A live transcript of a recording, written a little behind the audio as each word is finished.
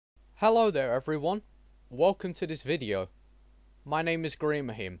Hello there everyone, welcome to this video. My name is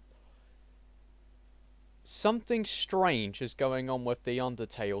Greenmahim. Something strange is going on with the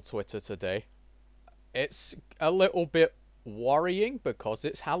Undertale Twitter today. It's a little bit worrying because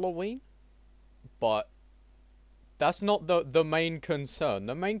it's Halloween, but that's not the main concern.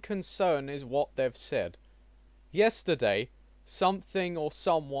 The main concern is what they've said. Yesterday, something or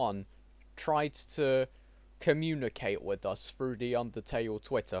someone tried to communicate with us through the Undertale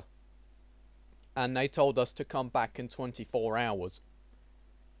Twitter. And they told us to come back in 24 hours.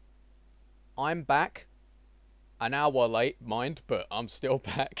 I'm back. An hour late, mind, but I'm still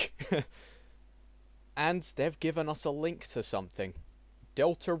back. And they've given us a link to something.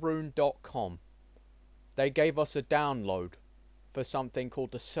 Deltarune.com. They gave us a download for something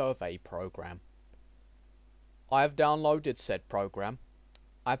called the survey program. I have downloaded said program.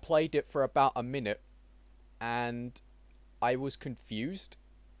 I played it for about a minute. And I was confused.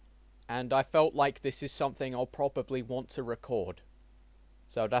 And I felt like this is something I'll probably want to record.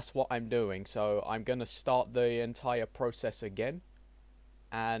 So that's what I'm doing. So I'm going to start the entire process again.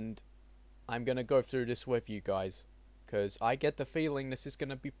 And I'm going to go through this with you guys. Because I get the feeling this is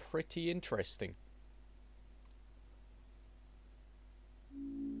going to be pretty interesting.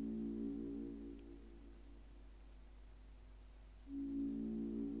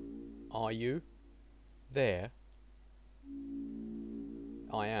 Are you there?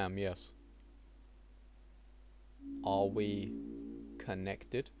 I am, yes. Are we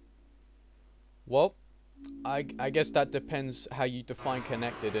connected? Well, I guess that depends how you define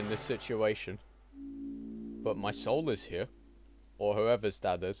connected in this situation. But my soul is here. Or whoever's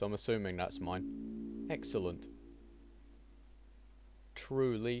that is, I'm assuming that's mine. Excellent.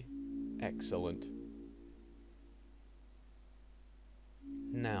 Truly excellent.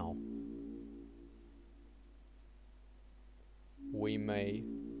 Now, we may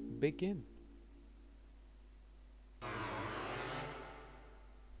begin.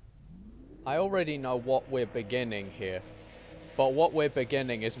 I already know what we're beginning here, but what we're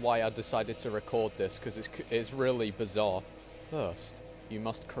beginning is why I decided to record this, because it's really bizarre. First, you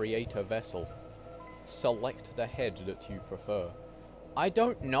must create a vessel. Select the head that you prefer. I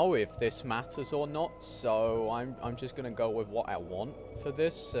don't know if this matters or not, so I'm just gonna go with what I want for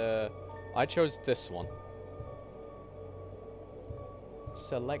this. I chose this one.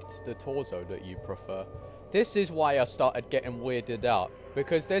 Select the torso that you prefer. This is why I started getting weirded out,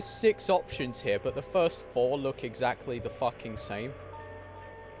 because there's 6 options here, but the first 4 look exactly the fucking same.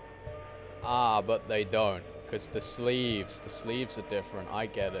 Ah, but they don't, because the sleeves are different. I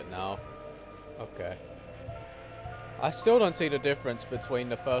get it now. Okay. I still don't see the difference between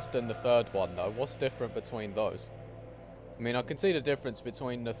the first and the third one, though. What's different between those? I mean, I can see the difference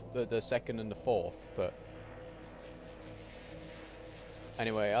between the second and the fourth, but...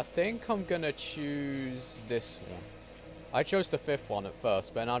 Anyway, I think I'm gonna choose this one. I chose the 5th one at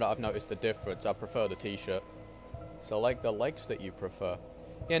first, but now that I've noticed the difference, I prefer the t-shirt. Select the legs that you prefer.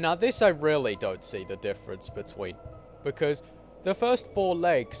 Yeah, now this I really don't see the difference between. Because the first 4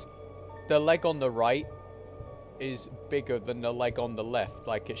 legs, the leg on the right is bigger than the leg on the left,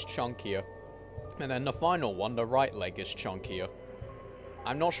 like it's chunkier. And then the final one, the right leg is chunkier.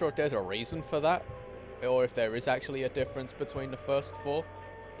 I'm not sure if there's a reason for that, or if there is actually a difference between the first 4.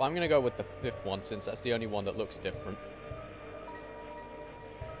 But I'm going to go with the 5th one, since that's the only one that looks different.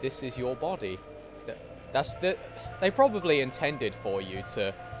 This is your body. They probably intended for you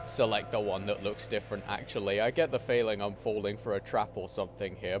to select the one that looks different, actually. I get the feeling I'm falling for a trap or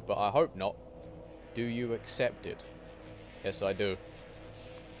something here, but I hope not. Do you accept it? Yes, I do.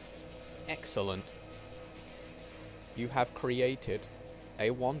 Excellent. You have created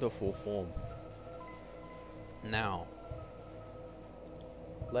a wonderful form. Now,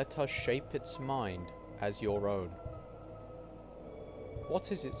 let us shape its mind as your own.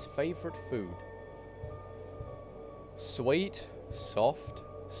 What is its favorite food? Sweet, soft,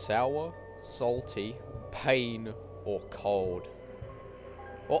 sour, salty, pain, or cold?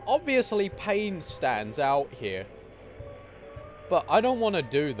 Well, obviously pain stands out here. But I don't want to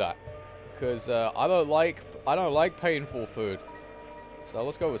do that, because I don't like painful food. So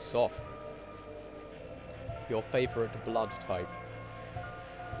let's go with soft. Your favorite blood type?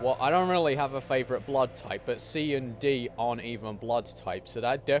 Well, I don't really have a favorite blood type, but C and D aren't even blood types, so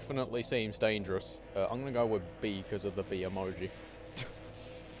that definitely seems dangerous. I'm gonna go with B because of the B emoji.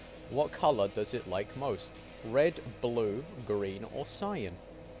 What color does it like most? Red, blue, green, or cyan?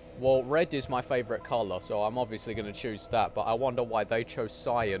 Well, red is my favorite color, so I'm obviously gonna choose that, but I wonder why they chose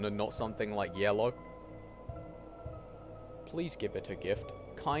cyan and not something like yellow. Please give it a gift.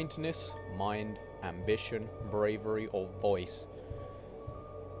 Kindness, mind, ambition, bravery, or voice.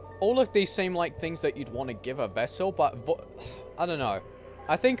 all of these seem like things that you'd want to give a vessel, but I don't know.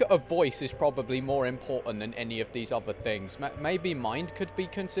 I think a voice is probably more important than any of these other things. Maybe mind could be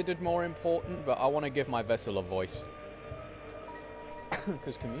considered more important, but I want to give my vessel a voice.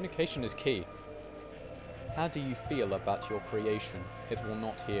 Because communication is key. How do you feel about your creation? It will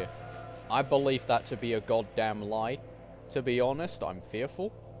not hear. I believe that to be a goddamn lie. To be honest, I'm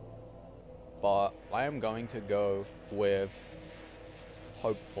fearful. But I am going to go with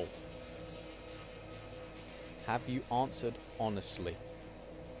hopeful. Have you answered honestly?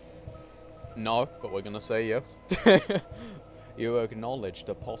 No, but we're gonna say yes. You acknowledge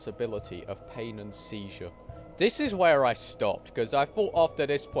the possibility of pain and seizure. This is where I stopped, because I thought after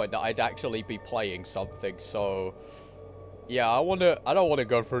this point that I'd actually be playing something, so... Yeah, I don't wanna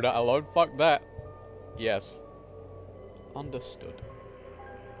go through that alone, fuck that. Yes. Understood.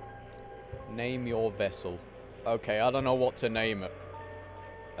 Name your vessel. Okay, I don't know what to name it.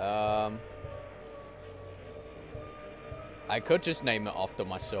 I could just name it after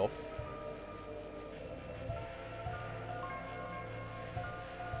myself.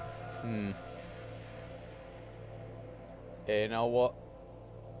 You know what?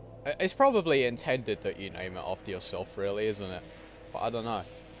 It's probably intended that you name it after yourself, really, isn't it? But I don't know.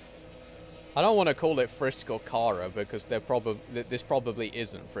 I don't want to call it Frisk or Kara, because this probably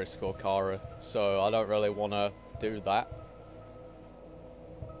isn't Frisk or Kara, so I don't really want to do that.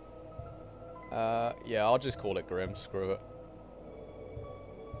 Yeah, I'll just call it Grim, screw it.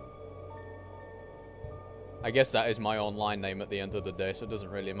 I guess that is my online name at the end of the day, so it doesn't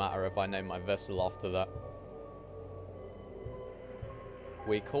really matter if I name my vessel after that.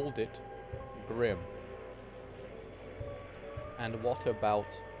 We called it Grim. And what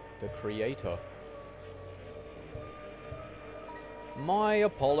about the creator? My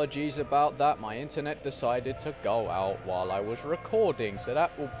apologies about that. My internet decided to go out while I was recording, so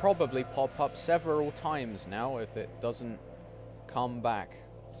that will probably pop up several times now if it doesn't come back.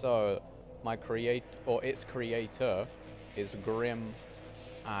 So, its creator is Grim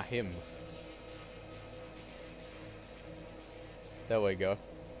Ahim. There we go.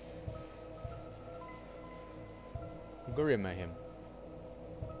 Grimahim.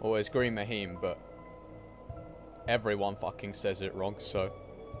 Or it's Grimahim, but everyone fucking says it wrong, so...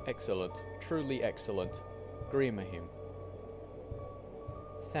 Excellent. Truly excellent. Grimahim.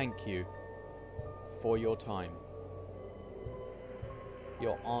 Thank you for your time.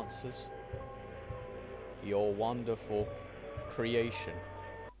 Your answers. Your wonderful creation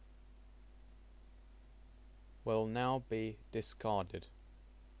will now be discarded.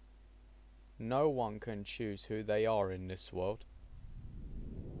 No one can choose who they are in this world.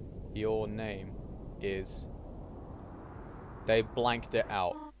 Your name is... They blanked it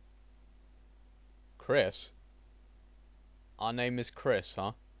out. Chris? Our name is Chris,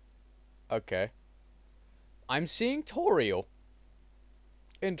 huh? Okay. I'm seeing Toriel.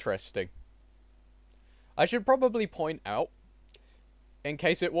 Interesting. I should probably point out, in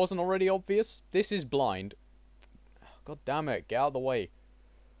case it wasn't already obvious, this is blind. God damn it, get out of the way.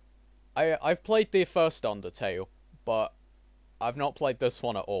 I've played the first Undertale, but I've not played this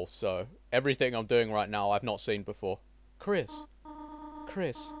one at all, so everything I'm doing right now I've not seen before. Chris,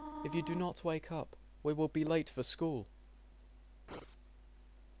 if you do not wake up, we will be late for school.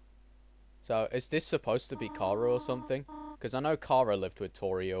 So, is this supposed to be Kara or something? Because I know Kara lived with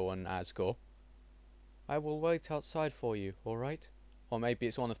Toriel and Asgore. I will wait outside for you, alright? Or maybe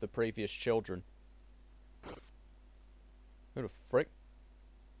it's one of the previous children. Who the frick?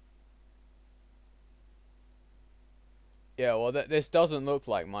 Yeah, well, this doesn't look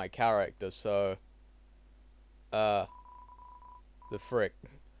like my character, so... The frick.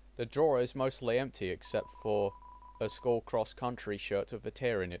 The drawer is mostly empty except for a school cross-country shirt with a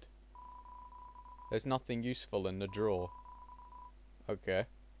tear in it. There's nothing useful in the drawer. Okay.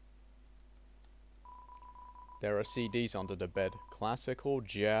 There are CDs under the bed. Classical,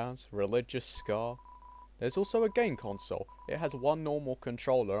 jazz, religious ska. There's also a game console. It has one normal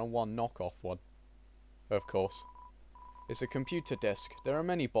controller and one knockoff one. Of course. It's a computer desk. There are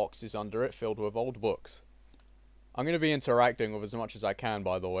many boxes under it filled with old books. I'm going to be interacting with as much as I can,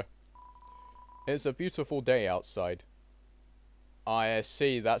 by the way. It's a beautiful day outside. I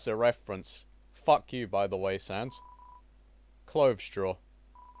see, that's a reference. Fuck you, by the way, Sans. Clove straw.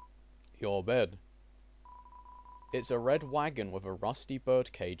 Your bed. It's a red wagon with a rusty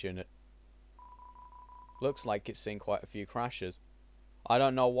birdcage in it. Looks like it's seen quite a few crashes. I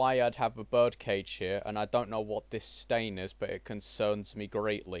don't know why I'd have a birdcage here, and I don't know what this stain is, but it concerns me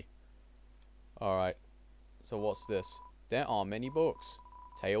greatly. Alright. So what's this? There are many books.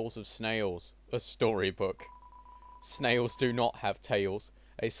 Tales of Snails. A storybook. Snails do not have tails.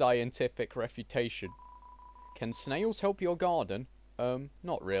 A scientific refutation. Can snails help your garden?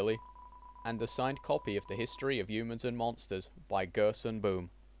 Not really. And a signed copy of The History of Humans and Monsters by Gerson Boom.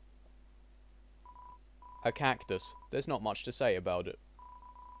 A cactus. There's not much to say about it.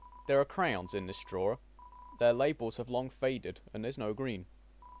 There are crayons in this drawer. Their labels have long faded, and there's no green.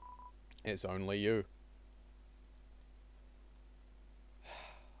 It's only you.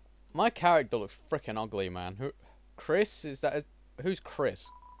 My character looks frickin' ugly, man. Chris? Who's Chris?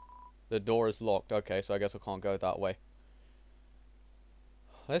 The door is locked. Okay, so I guess I can't go that way.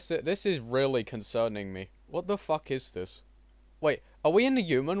 This is really concerning me. What the fuck is this? Wait, are we in the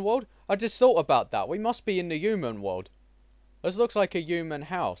human world? I just thought about that. We must be in the human world. This looks like a human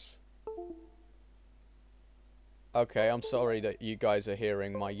house. Okay, I'm sorry that you guys are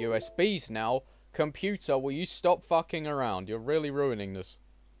hearing my USBs now. Computer, will you stop fucking around? You're really ruining this.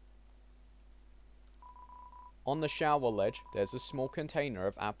 On the shower ledge, there's a small container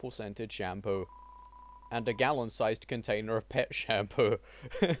of apple-scented shampoo. And a gallon-sized container of pet shampoo.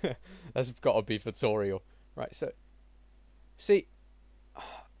 That's gotta be tutorial. Right, so... See,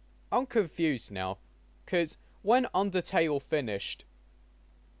 I'm confused now. Because when Undertale finished,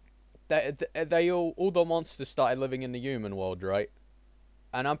 all the monsters started living in the human world, right?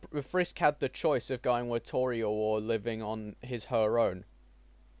 And Frisk had the choice of going with Toriel or living on her own.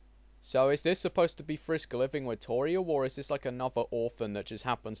 So is this supposed to be Frisk living with Toriel, or is this like another orphan that just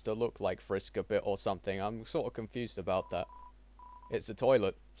happens to look like Frisk a bit or something? I'm sort of confused about that. It's a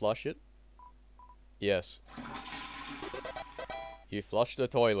toilet. Flush it? Yes. You flushed the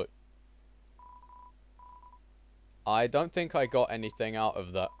toilet. I don't think I got anything out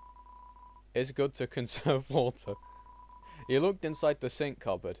of that. It's good to conserve water. You looked inside the sink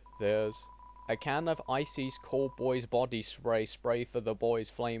cupboard. There's a can of Icy's Cool Boys body spray for the boys'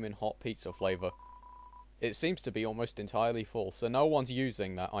 flaming hot pizza flavor. It seems to be almost entirely full, so no one's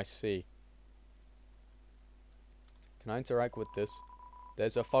using that, I see. Can I interact with this?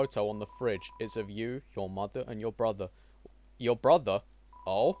 There's a photo on the fridge. It's of you, your mother, and your brother. Your brother?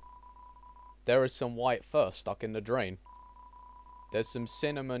 Oh? There is some white fur stuck in the drain. There's some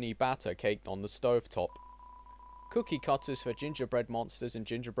cinnamony batter caked on the stovetop. Cookie cutters for gingerbread monsters and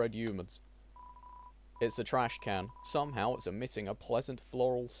gingerbread humans. It's a trash can. Somehow it's emitting a pleasant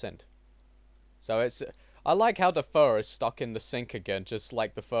floral scent. So it's... I like how the fur is stuck in the sink again, just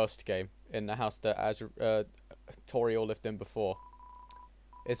like the first game, in the house that Toriel lived in before.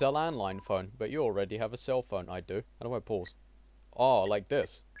 It's a landline phone, but you already have a cell phone. I do. How do I pause? Oh, like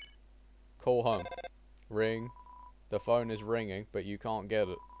this. Call home. Ring. The phone is ringing, but you can't get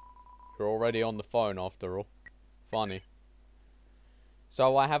it. You're already on the phone, after all. Funny.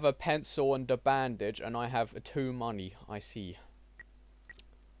 So I have a pencil and a bandage, and I have 2 money. I see.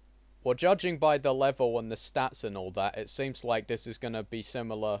 Well, judging by the level and the stats and all that, it seems like this is going to be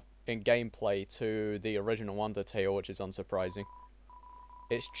similar in gameplay to the original Undertale, which is unsurprising.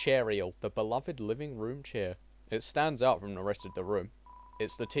 It's Cheeriel, the beloved living room chair. It stands out from the rest of the room.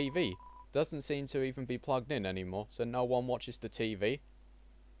 It's the TV. Doesn't seem to even be plugged in anymore, so no one watches the TV.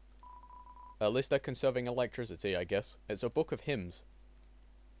 At least they're conserving electricity, I guess. It's a book of hymns.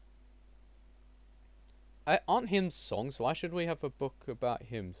 Aren't hymns songs? Why should we have a book about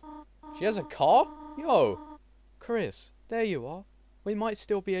hymns? She has a car? Yo! Chris, there you are. We might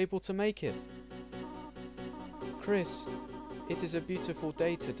still be able to make it. Chris, it is a beautiful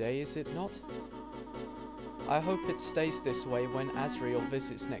day today, is it not? I hope it stays this way when Asriel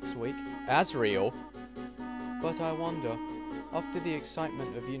visits next week. Asriel? But I wonder, after the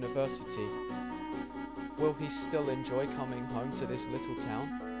excitement of university, will he still enjoy coming home to this little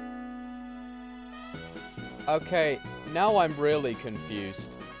town? Okay, now I'm really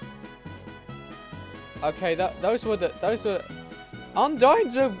confused. Okay, those were...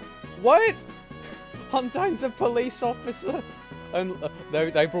 Undyne's a... What? Undyne's a police officer? And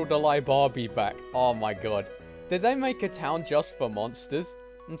they brought the Lie Barbie back. Oh my god. Did they make a town just for monsters?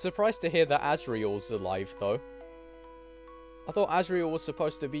 I'm surprised to hear that Asriel's alive, though. I thought Asriel was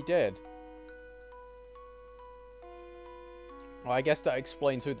supposed to be dead. Well, I guess that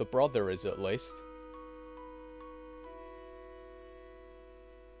explains who the brother is, at least.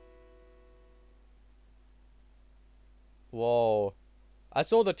 Whoa. I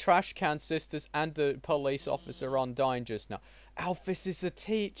saw the trash can sisters and the police officer Undyne just now. Alphys is a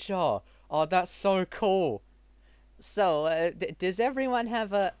teacher. Oh, that's so cool. So, does everyone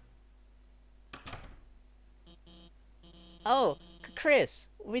have a... Oh, Chris,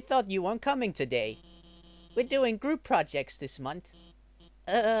 we thought you weren't coming today. We're doing group projects this month.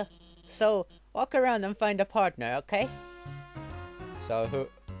 So, walk around and find a partner, okay? So, who...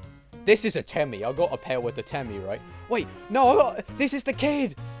 This is a Temmie. I got a pair with a Temmie, right? Wait, no, this is the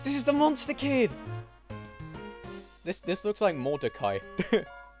kid! This is the monster kid! This looks like Mordecai.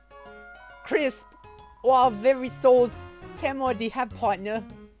 Crisp! Wow, very thought. Temor the have partner.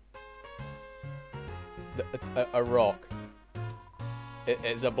 A rock.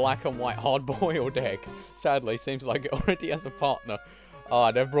 It's a black and white hard-boiled egg. Sadly, seems like it already has a partner.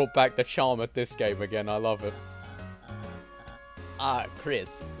 Ah, they've brought back the charm of this game again. I love it. Ah,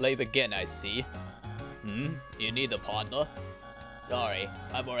 Chris, late again, I see. You need a partner? Sorry,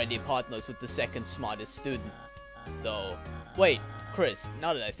 I'm already partners with the second smartest student. Though, wait, Chris,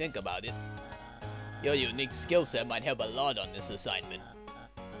 now that I think about it, your unique skill set might help a lot on this assignment.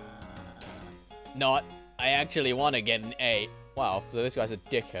 Not, I actually want to get an A. Wow, so this guy's a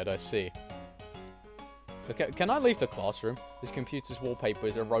dickhead, I see. So can I leave the classroom? This computer's wallpaper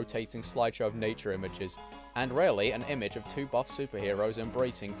is a rotating slideshow of nature images. And rarely, an image of two buff superheroes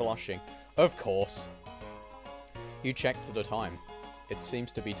embracing, blushing. Of course. You checked the time. It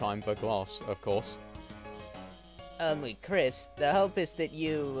seems to be time for class, of course. Chris, the hope is that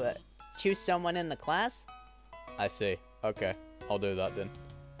you, choose someone in the class? I see. Okay, I'll do that then.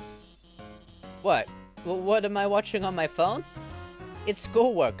 What? What am I watching on my phone? It's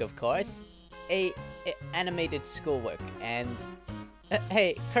schoolwork, of course. Animated schoolwork, and...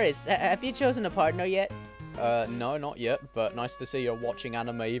 hey, Chris, have you chosen a partner yet? No, not yet, but nice to see you're watching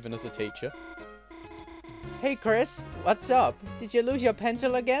anime even as a teacher. Hey, Chris, what's up? Did you lose your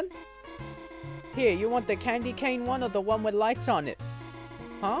pencil again? Here, you want the candy cane one or the one with lights on it?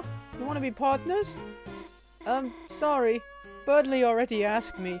 Huh? You want to be partners? Sorry. Birdley already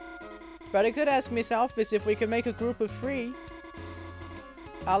asked me. But I could ask Miss Alphys if we could make a group of 3.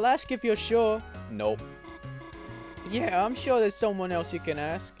 I'll ask if you're sure. Nope. Yeah, I'm sure there's someone else you can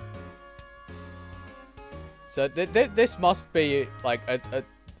ask. So this must be like a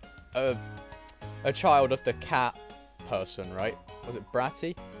child of the cat person, right? Was it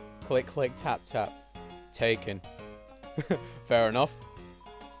Bratty? Click, click, tap, tap. Taken. Fair enough.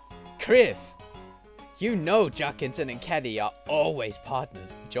 Chris! You know Jockington and Caddy are always partners.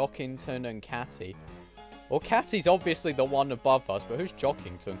 Jockington and Catty. Well, Catty's obviously the one above us, but who's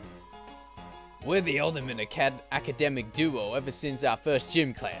Jockington? We're the ultimate academic duo ever since our first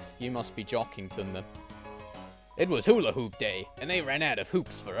gym class. You must be Jockington then. It was hula hoop day, and they ran out of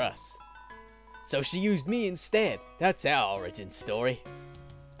hoops for us. So she used me instead. That's our origin story.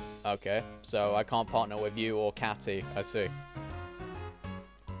 Okay, so I can't partner with you or Catty, I see.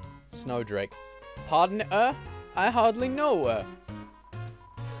 Snowdrake. Pardon her? I hardly know her.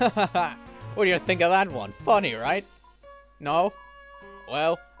 What do you think of that one? Funny, right? No?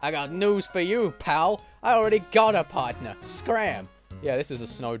 Well, I got news for you, pal. I already got a partner. Scram. Yeah, this is a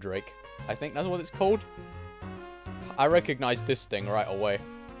Snowdrake. I think that's what it's called. I recognize this thing right away.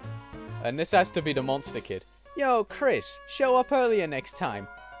 And this has to be the monster kid. Yo, Chris, show up earlier next time.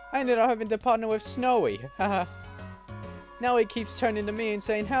 I ended up having to partner with Snowy. Haha. Now he keeps turning to me and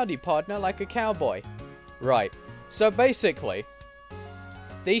saying howdy partner like a cowboy. Right. So basically,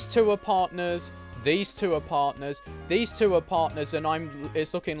 these two are partners, these two are partners, these two are partners, and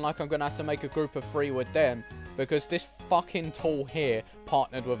it's looking like I'm gonna have to make a group of 3 with them because this fucking tool here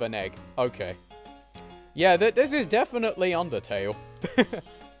partnered with an egg. Okay. Yeah, this is definitely Undertale.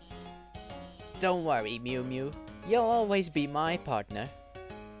 Don't worry, Mew Mew. You'll always be my partner.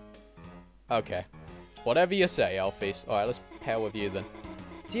 Okay. Whatever you say, Alphys. Alright, let's pair with you then.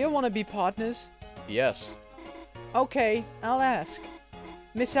 Do you want to be partners? Yes. Okay, I'll ask.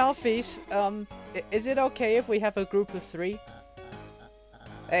 Miss Alphys, is it okay if we have a group of 3?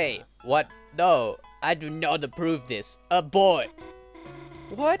 Hey, what? No, I do not approve this. Abort!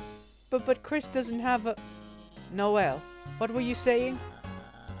 What? But Chris doesn't have a... Noelle, what were you saying?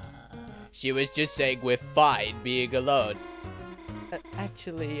 She was just saying we're fine being alone.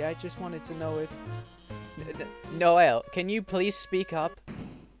 Actually, I just wanted to know if... Noelle, can you please speak up?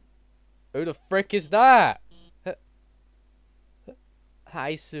 Who the frick is that?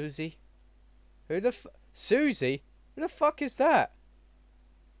 Hi, Susie. Susie? Who the fuck is that?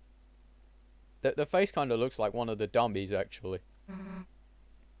 The face kind of looks like one of the dummies, actually.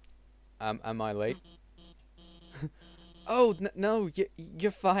 Am I late? Oh, no,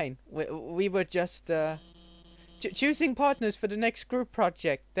 you're fine. We were just, choosing partners for the next group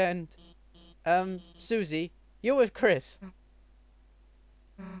project, and, Susie, you're with Chris.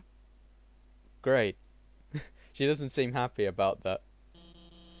 Great. She doesn't seem happy about that.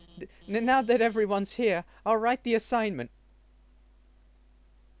 Now that everyone's here, I'll write the assignment.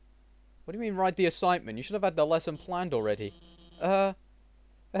 What do you mean write the assignment? You should have had the lesson planned already.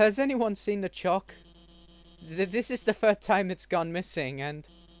 Has anyone seen the chalk? This is the 3rd time it's gone missing, and...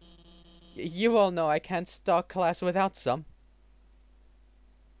 You all know I can't start class without some.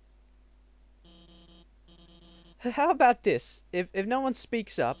 How about this? If no one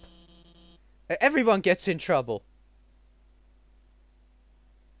speaks up, everyone gets in trouble.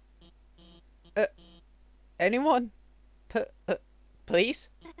 Anyone? Please?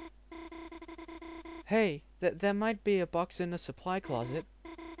 Hey, there might be a box in the supply closet.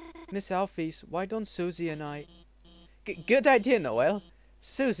 Miss Alphys, why don't Susie and I... Good idea, Noel.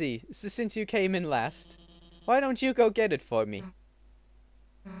 Susie, since you came in last, why don't you go get it for me?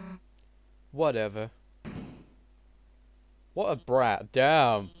 Whatever. What a brat,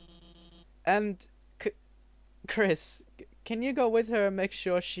 damn. And, Chris, can you go with her and make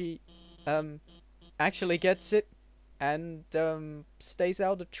sure she, actually gets it? And, stays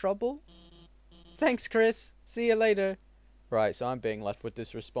out of trouble? Thanks, Chris. See you later. Right, so I'm being left with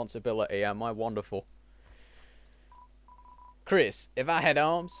this responsibility, am I? Wonderful. Chris, if I had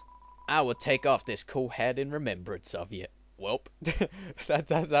arms, I would take off this cool head in remembrance of you. Welp.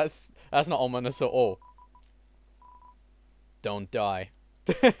 That's not ominous at all. Don't die.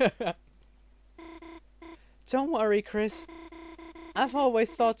 Don't worry, Chris. I've always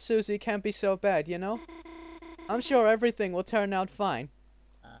thought Susie can't be so bad, you know? I'm sure everything will turn out fine.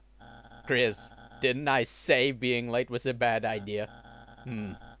 Chris, didn't I say being late was a bad idea?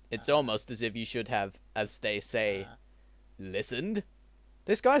 It's almost as if you should have, as they say, listened.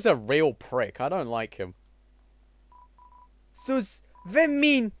 This guy's a real prick. I don't like him. Sus, what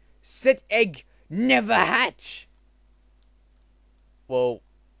mean that egg never hatch? Well,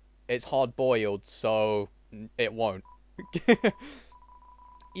 it's hard boiled, so it won't.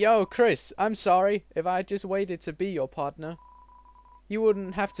 Yo, Chris, I'm sorry if I just waited to be your partner. You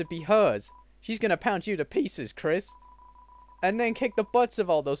wouldn't have to be hers. She's gonna pound you to pieces, Chris. And then kick the butts of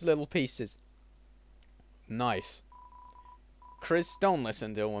all those little pieces. Nice. Chris, don't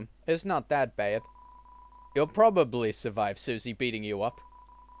listen to him. It's not that bad. You'll probably survive Susie beating you up.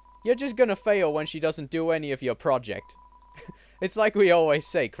 You're just gonna fail when she doesn't do any of your project. It's like we always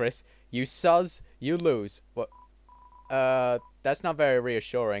say, Chris. You sus, you lose. What? That's not very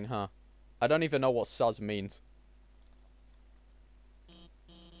reassuring, huh? I don't even know what sus means.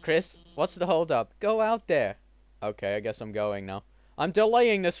 Chris, what's the hold up? Go out there. Okay, I guess I'm going now. I'm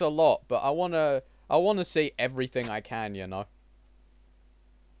delaying this a lot, but I wanna see everything I can, you know.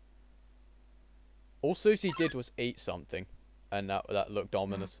 All Susie did was eat something, and that looked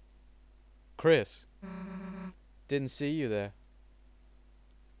ominous. Chris, didn't see you there.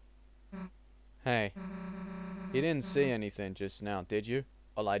 Hey, you didn't see anything just now, did you?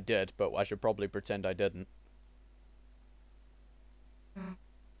 Well, I did, but I should probably pretend I didn't.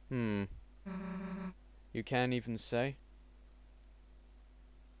 You can't even say?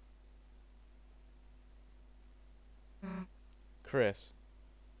 Chris.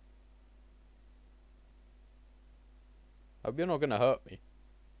 Hope you're not gonna hurt me.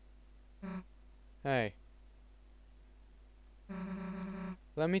 Hey.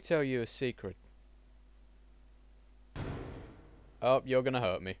 Let me tell you a secret. Oh, you're gonna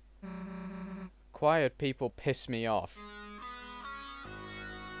hurt me. Quiet people piss me off.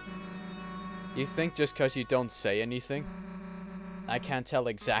 You think just 'cause you don't say anything, I can't tell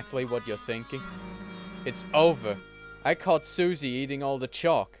exactly what you're thinking? It's over. I caught Susie eating all the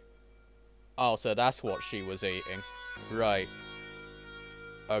chalk. Oh, so that's what she was eating. Right.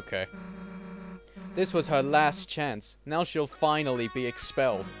 Okay. This was her last chance. Now she'll finally be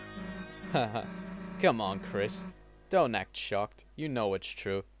expelled. Haha. Come on, Chris. Don't act shocked. You know it's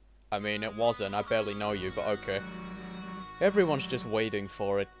true. I mean, it wasn't. I barely know you, but okay. Everyone's just waiting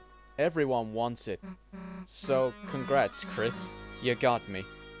for it. Everyone wants it. So, congrats, Chris. You got me.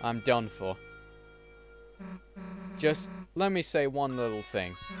 I'm done for. Just let me say one little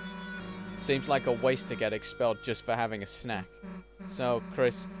thing. Seems like a waste to get expelled just for having a snack. So,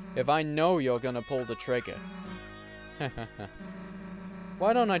 Chris, if I know you're gonna pull the trigger...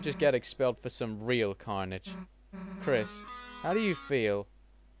 Why don't I just get expelled for some real carnage? Chris, how do you feel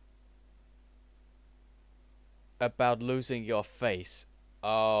about losing your face?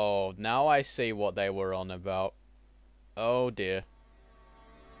 Oh, now I see what they were on about. Oh dear.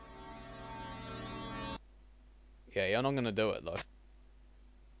 Yeah, you're not gonna do it though.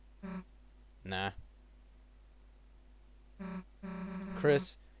 Nah.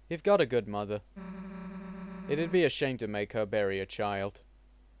 Chris, you've got a good mother. It'd be a shame to make her bury a child.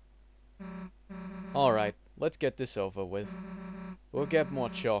 Alright, let's get this over with. We'll get more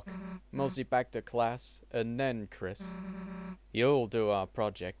chalk, mostly back to class, and then, Chris, you'll do our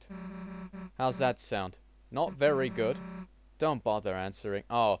project. How's that sound? Not very good. Don't bother answering.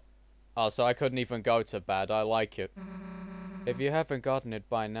 Oh, so I couldn't even go to bed. I like it. If you haven't gotten it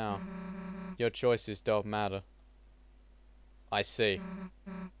by now, Your choices don't matter. I see.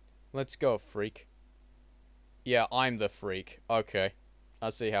 Let's go, freak. Yeah, I'm the freak. Okay.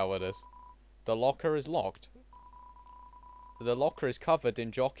 I see how it is. The locker is locked. The locker is covered in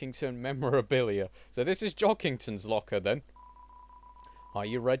Jockington memorabilia. So this is Jockington's locker, then. Are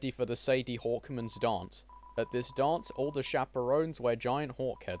you ready for the Sadie Hawkman's dance? At this dance, all the chaperones wear giant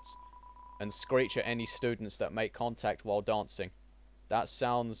hawk heads and screech at any students that make contact while dancing. That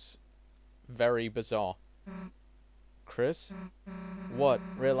sounds very bizarre. Chris? What?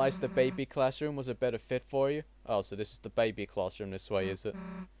 Realized the baby classroom was a better fit for you? Oh, so this is the baby classroom this way, is it?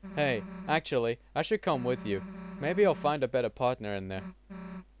 Hey, actually, I should come with you. Maybe I'll find a better partner in there.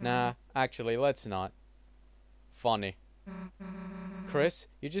 Nah, actually, let's not. Funny. Chris,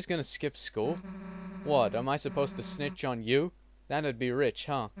 you just gonna skip school? What, am I supposed to snitch on you? That'd be rich,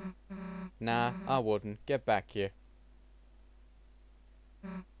 huh? Nah, I wouldn't. Get back here.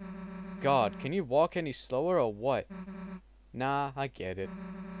 God, can you walk any slower or what? Nah, I get it.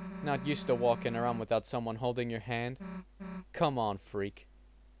 Not used to walking around without someone holding your hand? Come on, freak.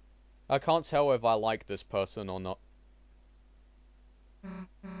 I can't tell if I like this person or not.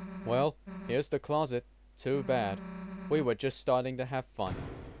 Well, here's the closet. Too bad. We were just starting to have fun.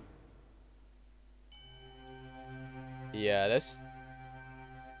 Yeah, this...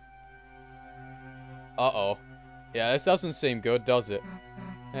 Uh-oh. Yeah, this doesn't seem good, does it?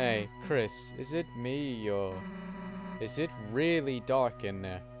 Hey, Chris, is it me, or... is it really dark in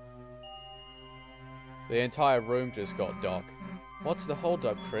there? The entire room just got dark. What's the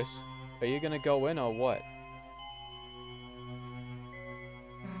holdup, Chris? Are you gonna go in or what?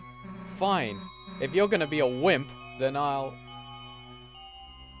 Fine. If you're gonna be a wimp, then I'll...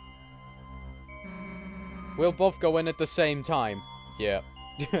 We'll both go in at the same time. Yeah.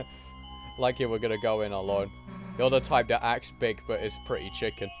 Like you were gonna go in alone. You're the type that acts big but is pretty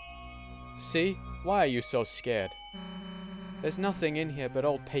chicken. See? Why are you so scared? There's nothing in here but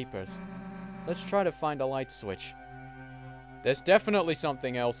old papers. Let's try to find a light switch. There's definitely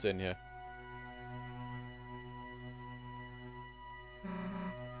something else in here.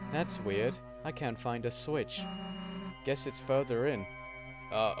 That's weird. I can't find a switch. Guess it's further in.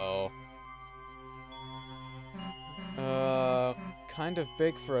 Uh-oh. Kind of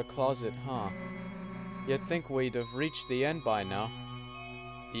big for a closet, huh? You'd think we'd have reached the end by now.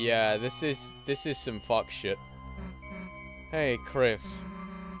 Yeah, this is some fuck shit. Hey, Chris.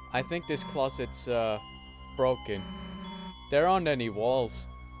 I think this closet's, broken. There aren't any walls.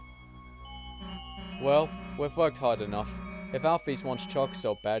 Well, we've worked hard enough. If Alphys wants chalk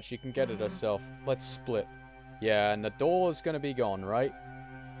so bad, she can get it herself. Let's split. Yeah, and the door's gonna be gone, right?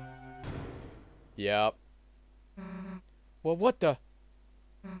 Yep. Well, what the...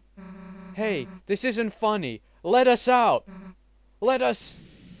 Hey, this isn't funny. Let us out. Let us...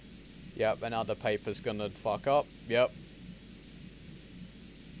 Yep, and now the paper's gonna fuck up. Yep.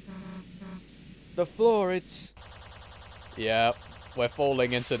 The floor, it's... Yep. We're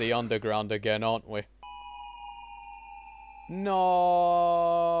falling into the underground again, aren't we?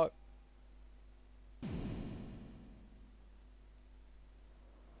 No.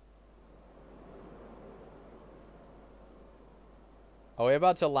 Are we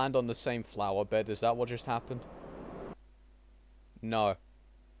about to land on the same flower bed? Is that what just happened? No.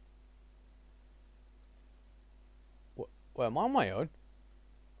 Wait, am I on my own?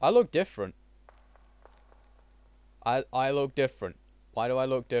 I look different. I look different. Why do I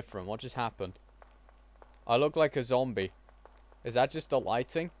look different? What just happened? I look like a zombie. Is that just the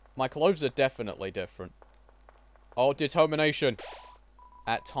lighting? My clothes are definitely different. Oh, determination!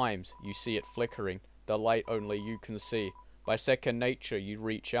 At times, you see it flickering. The light only you can see. By second nature, you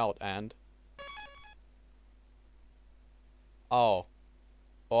reach out and... Oh.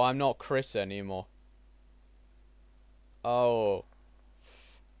 Oh, I'm not Chris anymore. Oh.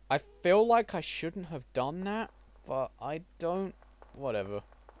 I feel like I shouldn't have done that, but I don't... Whatever.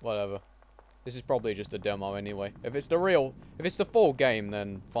 Whatever. This is probably just a demo anyway. If it's the full game,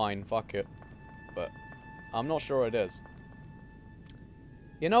 then fine, fuck it. But I'm not sure it is.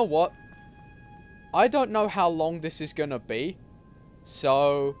 You know what? I don't know how long this is gonna be,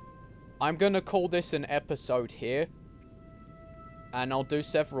 so I'm gonna call this an episode here, and I'll do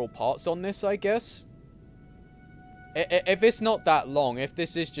several parts on this, I guess. If it's not that long, if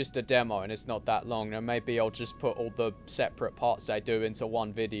this is just a demo and it's not that long, then maybe I'll just put all the separate parts I do into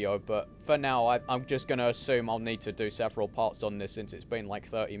one video, but for now, I'm just gonna assume I'll need to do several parts on this since it's been like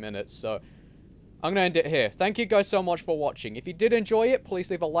 30 minutes, so... I'm gonna end it here. Thank you guys so much for watching. If you did enjoy it, please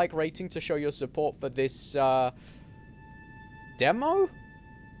leave a like rating to show your support for this, demo?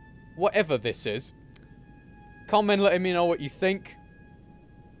 Whatever this is. Comment letting me know what you think.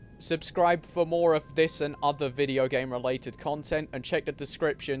 Subscribe for more of this and other video game related content, and check the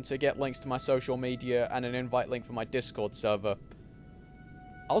description to get links to my social media and an invite link for my Discord server.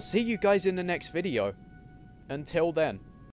 I'll see you guys in the next video. Until then.